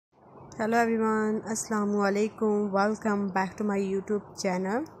Hello everyone, Assalamu alaikum. Welcome back to my YouTube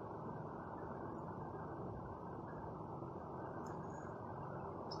channel.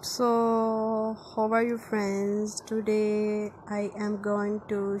 So how are you friends? Today I am going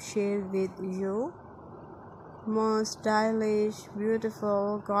to share with you most stylish,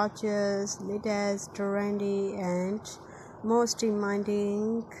 beautiful, gorgeous, latest, trendy and most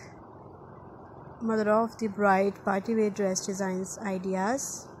demanding mother of the bride party wear dress designs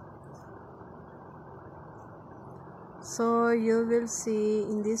ideas. So you will see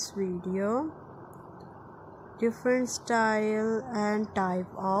in this video different style and type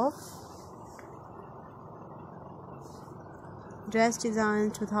of dress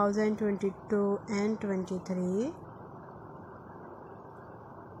designs 2022 and 23.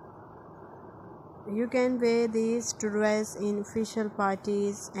 You can wear these to dress in official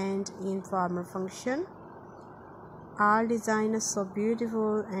parties and in formal function. All design is so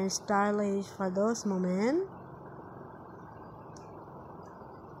beautiful and stylish for those women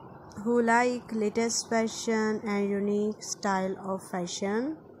who like latest fashion and unique style of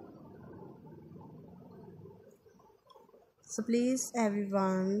fashion. So please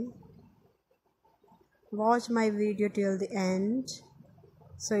everyone, watch my video till the end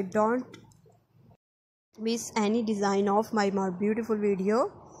so you don't miss any design of my more beautiful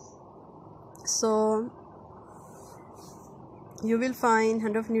video. So you will find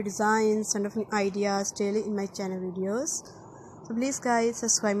 100 of new designs, 100 of new ideas daily in my channel videos. So please guys,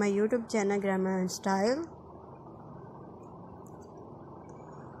 subscribe my YouTube channel Glamour and Style.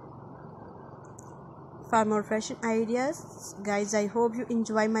 For more fashion ideas, guys, I hope you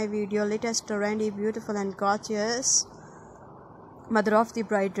enjoy my video. Latest, trendy, beautiful and gorgeous mother of the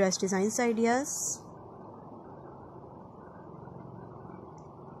bride dress designs ideas.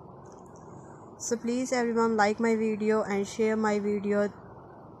 So please everyone, like my video and share my video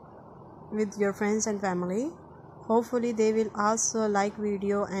with your friends and family. Hopefully they will also like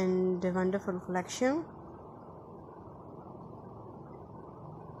video and a wonderful collection.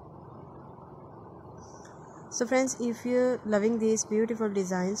 So friends, if you're loving these beautiful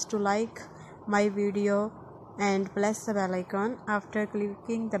designs, to like my video and press the bell icon. After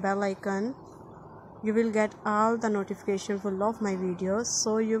clicking the bell icon, you will get all the notification full of my videos,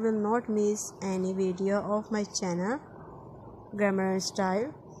 so you will not miss any video of my channel Glamour and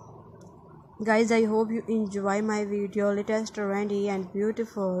Style. Guys, I hope you enjoy my video. Latest, trendy and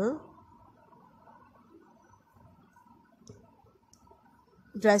beautiful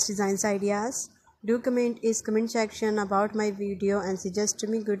dress designs ideas. Do comment in comment section about my video and suggest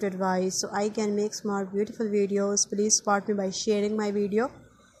me good advice so I can make more beautiful videos. Please support me by sharing my video.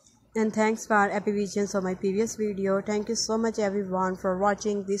 And thanks for happy visions of my previous video. Thank you so much everyone for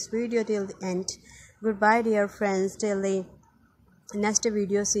watching this video till the end. Goodbye dear friends, till the next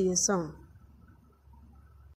video. See you soon.